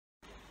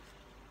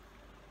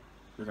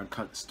we're gonna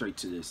cut straight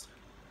to this.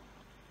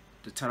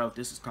 The title of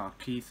this is called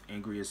Keith's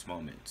Angriest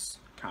Moments.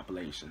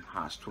 Compilation,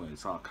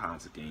 HodgeTwinz, all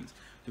kinds of games.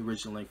 The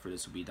original link for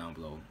this will be down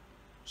below.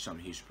 Show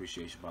me huge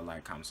appreciation by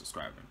like, comment,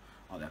 subscribing,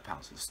 all that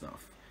positive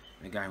stuff.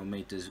 And the guy who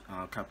made this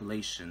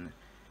compilation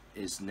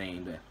is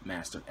named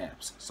Master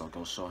Epps. So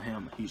go show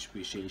him a huge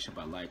appreciation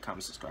by like,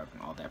 comment,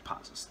 subscribing, all that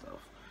positive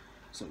stuff.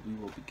 So we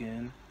will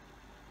begin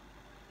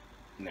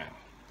now.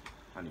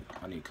 I need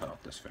to cut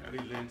off this fan.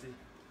 Hey Lindsay,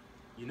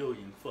 you know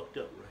you done fucked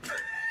up, right?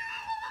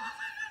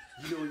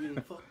 You know you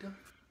done fucked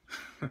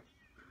up?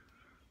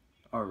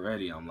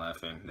 Already I'm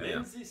laughing.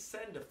 Lindsay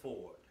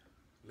Sandiford.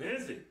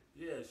 Lindsay?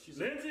 Yeah, she's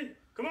Lindsay?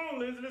 Come on,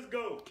 Lindsay, let's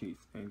go. Keith,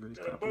 angry.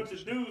 Got a bunch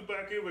of dudes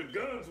back here with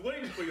guns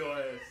waiting for your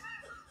ass.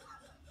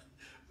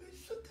 Man,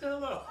 shut the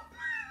hell up.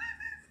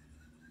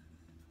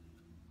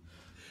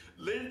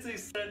 Lindsay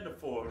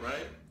Sandiford,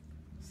 right?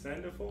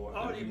 Sandiford?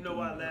 I don't even know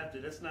why I laughed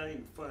at. That's not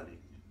even funny.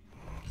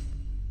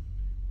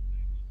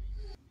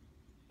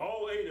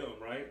 All 8 of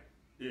them, right?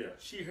 Yeah.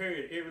 She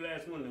heard every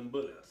last one of them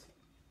bullets.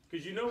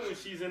 Because you know when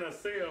she's in her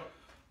cell,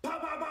 pow,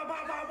 pow, pow,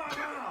 pow, pow,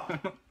 pow,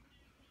 pow.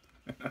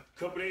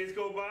 Couple days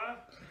go by,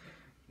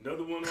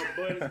 another one of her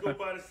buddies go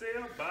by the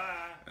cell,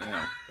 bye.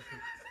 Yeah.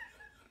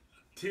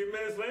 10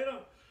 minutes later,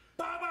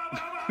 pow, pow,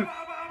 pow, pow,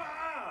 pow,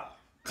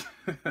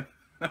 pow,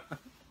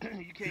 pow.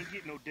 You can't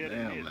get no deader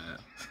than this.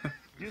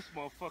 This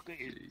motherfucker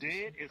is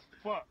dead as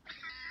fuck.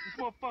 This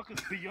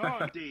motherfucker's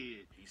beyond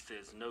dead. He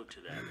says no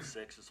to that.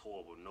 Sex is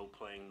horrible. No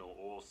playing, no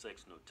oral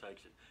sex, no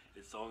touching.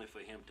 It's only for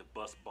him to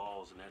bust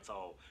balls, and that's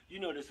all. You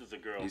know this is a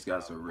girl. These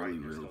guys are really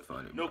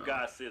funny. No bro.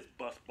 guy says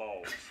bust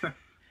balls.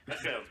 That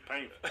sounds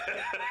painful.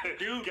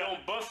 Dude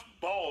don't bust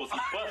balls. He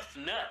busts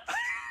nuts.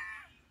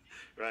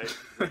 Right?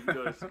 So you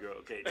know this girl.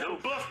 Okay,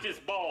 don't bust his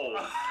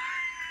balls.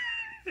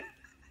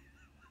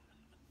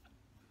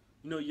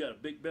 You know you got a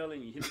big belly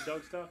and you hit the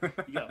dog style?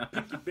 You gotta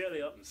pick your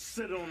belly up and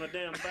sit on the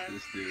damn back.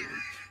 This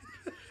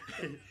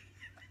dude.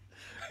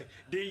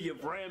 Then you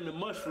ram the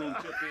mushroom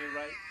tip in,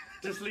 right?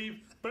 Just leave,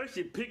 first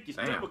you pick your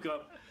stomach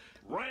up,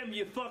 ram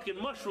your fucking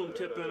mushroom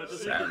tip in it,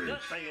 just leave your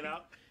nuts hanging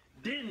out,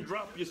 then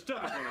drop your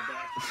stomach on the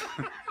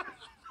back.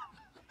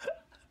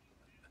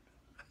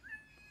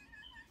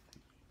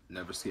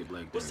 Never skip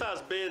leg day. What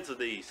size beds are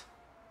these?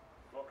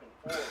 Fucking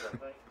 4s, I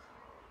think.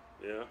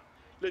 Yeah.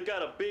 They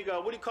got a big,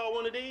 what do you call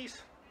one of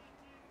these?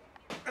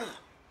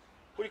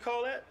 What do you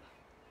call that?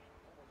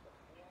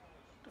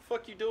 What the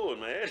fuck you doing,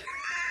 man?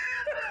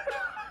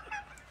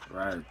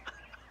 Right.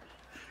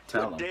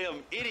 Tell him.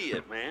 Damn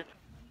idiot, man.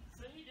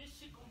 See, this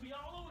shit gonna be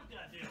all over the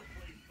goddamn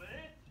place,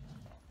 man.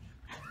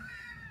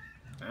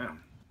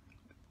 Damn.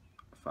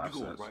 5 You're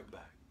cents. going right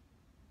back.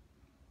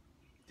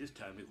 This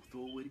time they will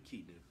throw away the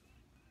key, nigga.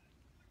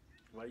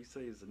 Why you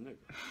say it's a nigga?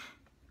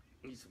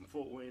 He's from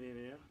Fort Wayne,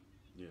 Indiana?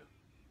 Yeah.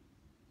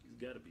 He's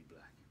gotta be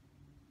black.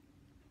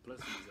 Plus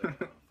he's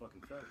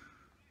fucking fat.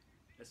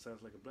 That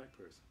sounds like a black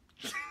person.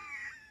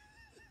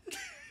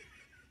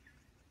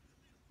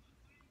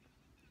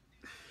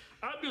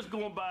 I'm just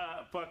going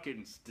by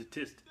fucking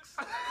statistics.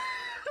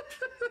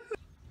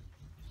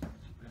 That's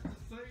the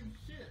same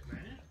shit,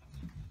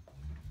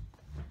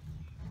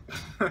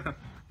 man.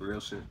 Real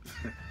shit.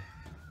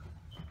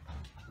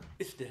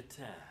 It's that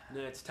time.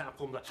 Now it's time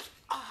for me like,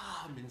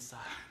 I'm inside.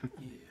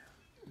 Yeah.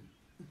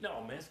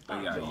 No, man.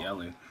 They got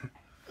yelling.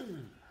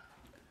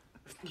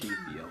 Keep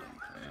yelling.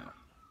 Yeah.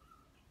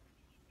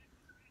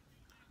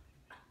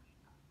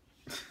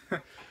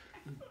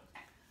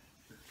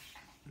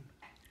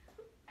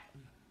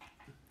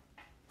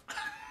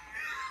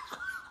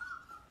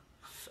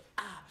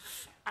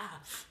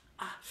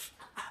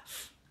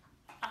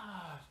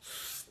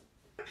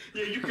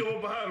 Yeah, you come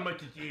over behind him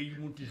like, yeah,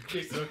 you want this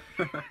kicker.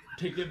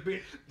 Take that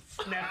bit,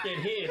 snap that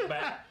head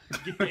back,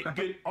 get that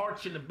good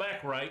arch in the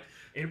back right.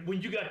 And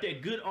when you got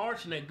that good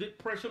arch and that good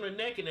pressure on the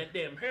neck and that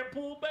damn hair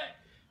pulled back,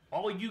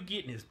 all you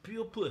getting is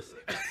pure pussy.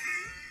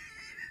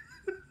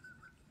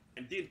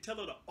 And then tell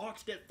her to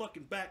arch that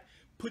fucking back,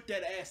 put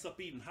that ass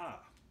up even higher.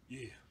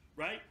 Yeah,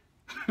 right?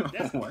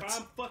 That's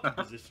prime fucking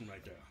position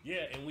right there.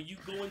 Yeah, and when you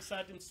go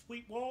inside them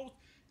sweet walls,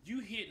 you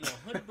hitting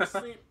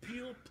 100%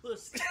 pure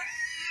pussy.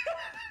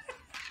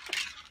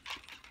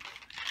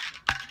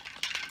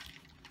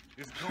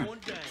 It's going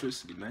down.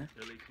 Electricity, man.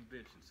 LA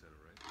Convention Center,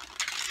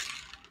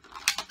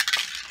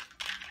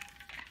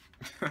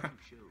 right?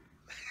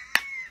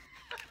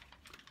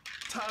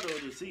 Title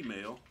of this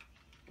email.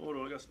 Hold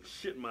on, I got some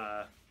shit in my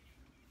eye.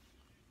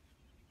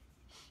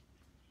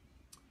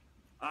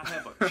 I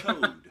have a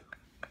chode.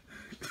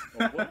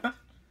 A what? A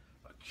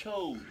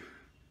chode.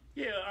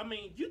 Yeah, I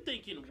mean, you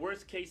thinking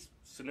worst case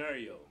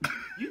scenario.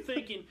 You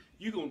thinking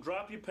you gonna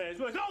drop your pants.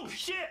 You're like, oh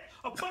shit,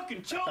 a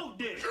fucking chode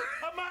did it.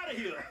 I'm out of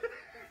here.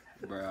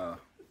 Bro.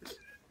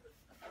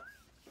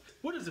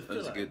 What does it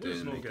feel like? It was a good day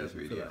to make this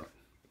video. Like?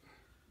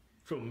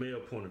 From a male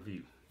point of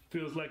view.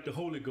 Feels like the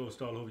Holy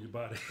Ghost all over your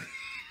body.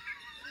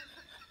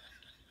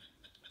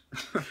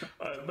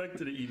 Alright, back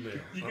to the email.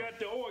 You got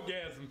the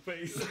orgasm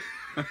face.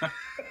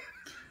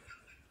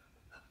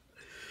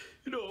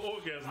 You know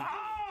orgasm.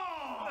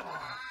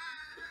 Oh!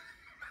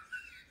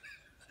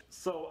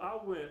 So I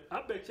went,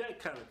 I bet you that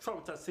kind of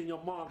traumatized seeing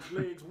your mom's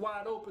legs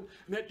wide open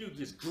and that dude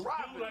just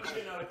dropped like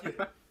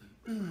that.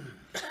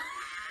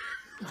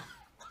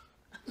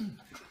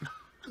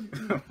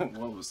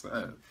 What was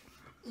that?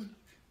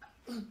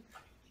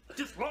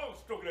 Just long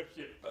stroke that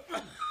shit.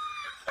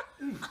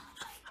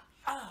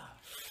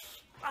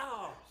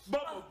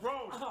 Bubba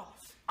grown.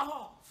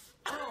 Bubba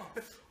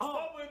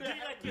in there.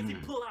 Like this, he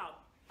pull out.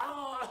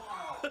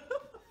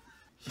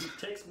 She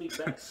texts me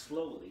back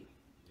slowly.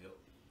 Yep.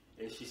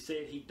 And she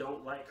said he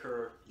don't like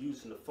her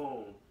using the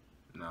phone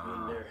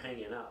when they're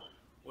hanging out.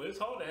 Well, it's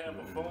hard to have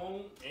a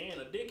phone and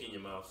a dick in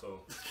your mouth,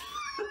 so.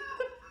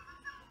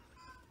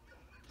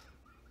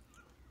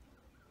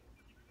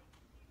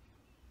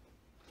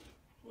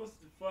 What's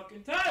the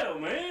fucking title,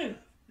 man?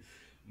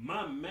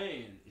 My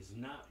man is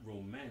not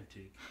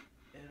romantic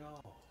at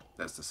all.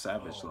 That's the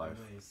savage life.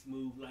 Man,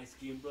 smooth,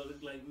 light-skinned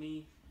brothers like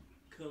me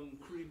come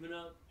creeping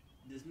up,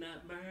 that's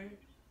not married.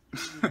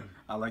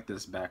 I like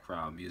this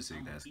background music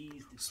that's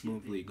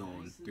smoothly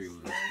going through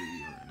the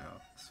video right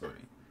now. It's funny.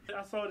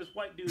 I saw this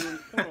white dude in the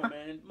porno,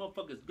 man.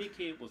 Motherfucker's big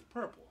head was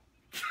purple.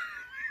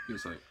 He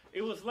was like,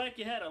 it was like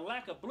he had a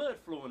lack of blood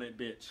flow in that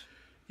bitch.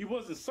 He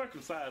wasn't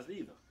circumcised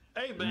either.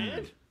 Hey,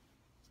 man.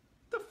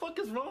 The fuck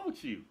is wrong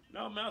with you?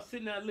 No, man, I was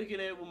sitting there looking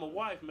at it with my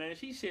wife, man.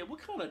 She said,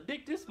 what kind of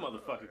dick this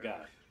motherfucker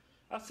got?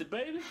 I said,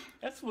 baby,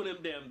 that's one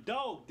of them damn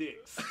dog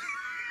dicks.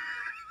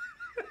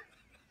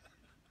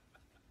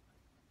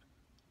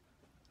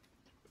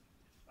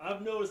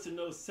 I've noticed in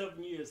those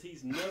 7 years,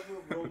 he's never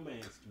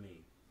romanced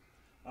me.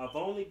 I've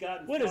only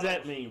gotten What flowers. does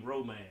that mean,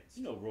 romance?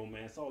 You know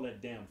romance, all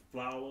that damn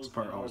flowers, this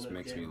part and all always that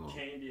makes me a damn little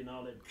candy and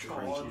all that crazy,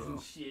 cards and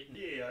though. shit.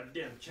 Yeah,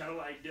 damn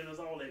candlelight dinners,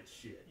 all that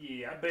shit.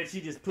 Yeah, I bet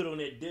she just put on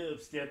that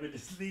dubstep and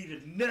just leave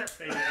his nuts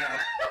hanging out.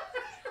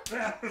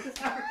 That's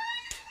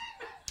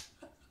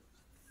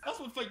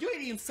what fuck. You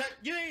ain't even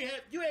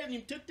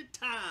took the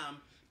time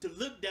to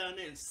look down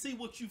there and see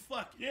what you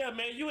fucking. Yeah,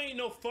 man, you ain't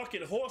no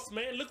fucking horse,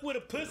 man. Look where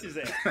the pussy's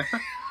at.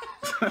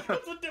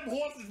 That's what them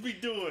horses be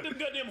doing. Them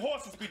goddamn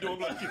horses be doing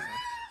like this.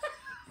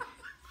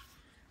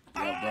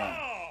 yo, bro.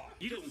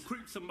 You gonna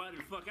creep somebody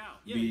the fuck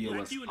out. Video like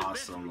was you in the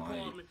awesome, bedroom like,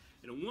 apartment,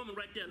 and a woman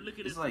right there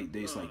looking It's at like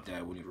days like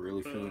that when you're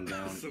really feeling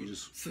down. You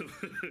just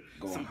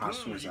go on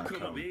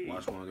HodgeTwinz.com,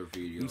 watch one of their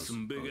videos,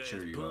 some big it'll ass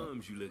cheer you up.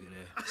 bums you looking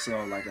at.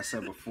 So, like I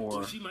said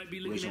before, She might be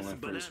looking original at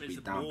link some for this will be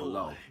bananas, down boy.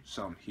 below.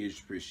 Some huge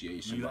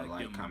appreciation You by like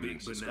like, them commenting,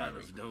 big subscribing,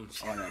 bananas,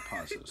 don't you? all that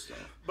positive stuff.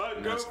 My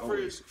And as always,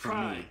 girlfriend's for me,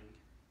 crying.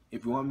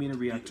 if you want me to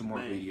react to more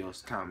Man.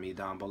 videos, comment me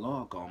down below.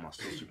 I'll go on my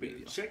social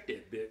media. Check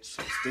that bitch.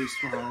 So stay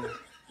strong.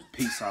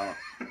 Peace out.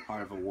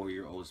 Heart of a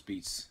Warrior, O's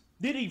Beats.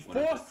 Did he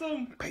force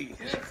him? Peace.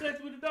 Have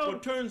sex with the dog? Well,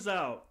 turns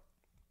out,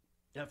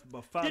 after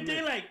about 5 Did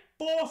minutes. they like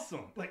force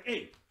him? Like,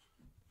 hey,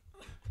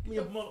 me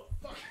a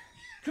motherfucker.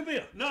 Come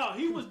here. No,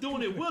 he was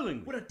doing it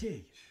willingly. What I tell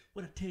you?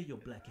 What I tell your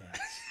black ass?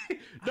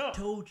 No. I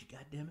told you,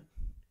 goddammit.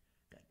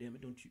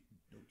 Goddammit, don't you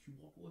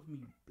walk away from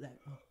me, black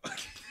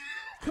motherfucker.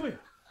 Come here.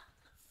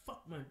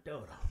 Fuck my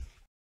daughter.